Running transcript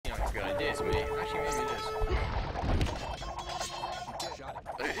it is me. Actually, maybe it is.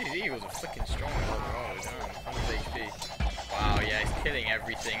 These Eagles are flicking strong in Colorado, damn. 100 HP. Wow, yeah, he's killing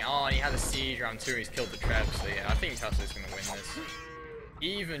everything. Oh, and he had a siege round too, he's killed the Treb, so yeah, I think TaToH's gonna win this.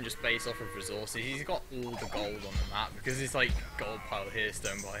 Even just based off of resources, he's got all the gold on the map, because it's like gold pile here,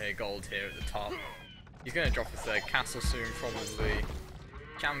 stone pile here, gold here at the top. He's gonna drop a third castle soon, probably.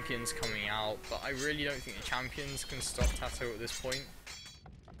 Champions coming out, but I really don't think the champions can stop TaToH at this point.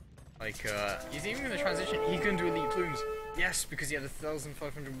 Like, he's even gonna transition, he's gonna do elite plumes. Yes, because he had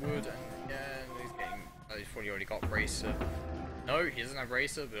 1,500 wood, and yeah, he's getting, he's probably already got bracer. No, he doesn't have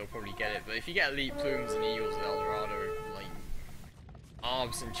bracer, but he'll probably get it. But if you get elite plumes and Eagles at Eldorado, like,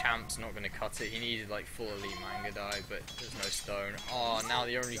 Arbs and Champs not going to cut it. He needed like full elite manga die, but there's no stone. Oh, now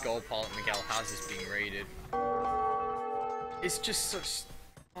the only gold pile that Miguel has is being raided. It's just such...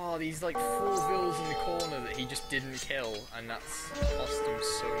 Oh, these like 4 vills in the corner that he just didn't kill, and that's cost him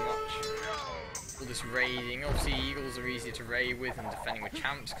so much. All this raiding. Obviously Eagles are easier to raid with and defending with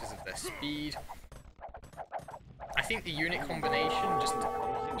Champs because of their speed. I think the unit combination, just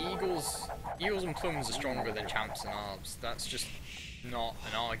Eagles and Plums are stronger than Champs and Arbs. That's just not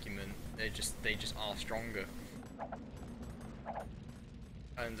an argument. They just are stronger.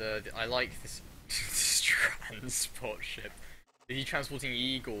 And I like this, this transport ship. Is he transporting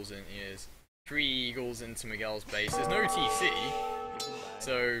Eagles in? He is. 3 Eagles into Miguel's base. There's no TC,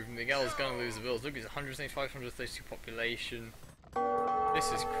 so Miguel's gonna lose the bills. Look, it's 175, 132 population.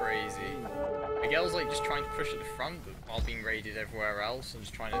 This is crazy. Miguel's like just trying to push at the front, but while being raided everywhere else, and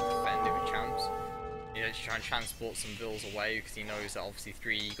just trying to defend it with Champs. He's actually trying to transport some vills away because he knows that obviously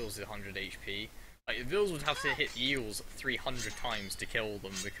 3 Eagles is 100 HP. Like, the vills would have to hit the Eagles 300 times to kill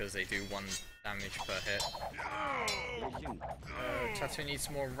them because they do 1 damage per hit. TaToH needs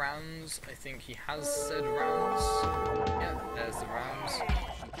more rounds. I think he has said rounds. Yeah, there's the rounds.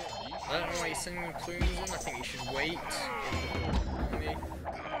 I don't know why he's sending plumes in. I think he should wait. Maybe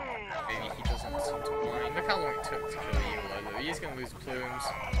he doesn't seem to mind. Look how long it took to kill the Eagle though. He is going to lose the plumes.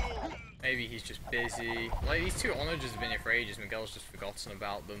 Maybe he's just busy. Like, these 2 onagers have been here for ages. Miguel's just forgotten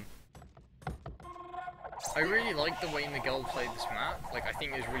about them. I really like the way Miguel played this map. Like, I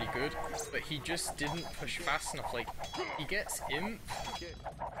think it was really good, but he just didn't push fast enough. Like, he gets imp,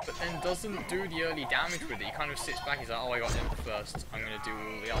 but then doesn't do the early damage with it. He kind of sits back, he's like, oh, I got imp first, I'm gonna do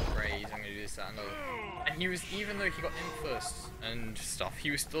all the upgrades, I'm gonna do this, that, and other. And he was, even though he got imp first and stuff, he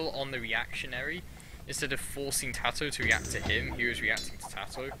was still on the reactionary. Instead of forcing TaToH to react to him, he was reacting to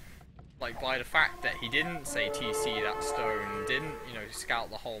TaToH. Like, by the fact that he didn't say TC that stone, didn't, you know, scout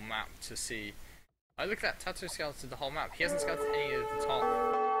the whole map to see. I look at that, TaToH scouted the whole map. He hasn't scouted any of the top,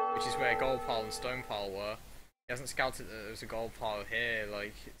 which is where gold pile and stone pile were. He hasn't scouted that there was a gold pile here.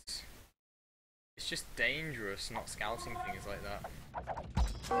 Like, it's just dangerous not scouting things like that.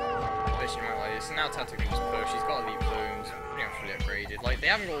 Especially like this. And now TaToH can just push. He's got elite plumes, pretty much fully upgraded. Like, they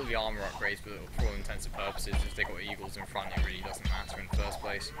haven't got all the armor upgrades, but for all intents and purposes, if they got Eagles in front, it really doesn't matter in the first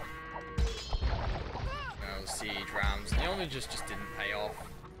place. Now the siege rams. The onagers just didn't pay off.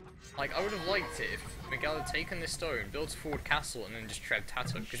 Like, I would have liked it if Miguel had taken this stone, built a forward castle, and then just trebbed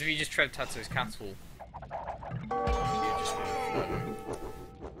TaToH. Because if he just trebbed TaToH's castle,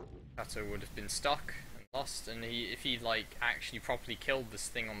 TaToH would have been stuck and lost. And if he like actually properly killed this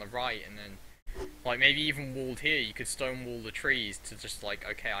thing on the right, and then like maybe even walled here, you could stonewall the trees to just like,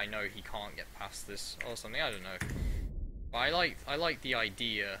 okay, I know he can't get past this or something. I don't know. But I like the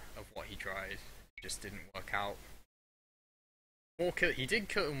idea of what he tried. It just didn't work out. He did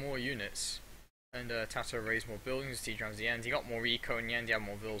kill more units, and TaToH raised more buildings, siege rounds at the end. He got more eco in the end, he had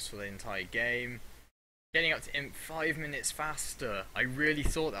more vills for the entire game. Getting up to imp 5 minutes faster. I really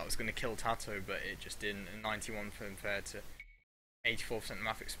thought that was going to kill TaToH, but it just didn't. And 91 compared to 84%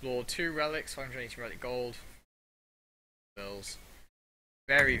 map explored. 2 relics, 580 relic gold. Vills.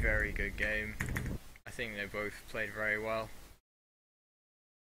 Very, very good game. I think they both played very well.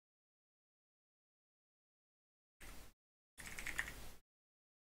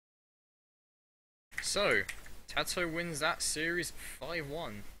 So, TaToH wins that series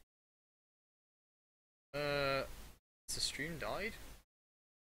 5-1. The stream died?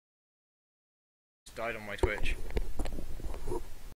 Just died on my Twitch.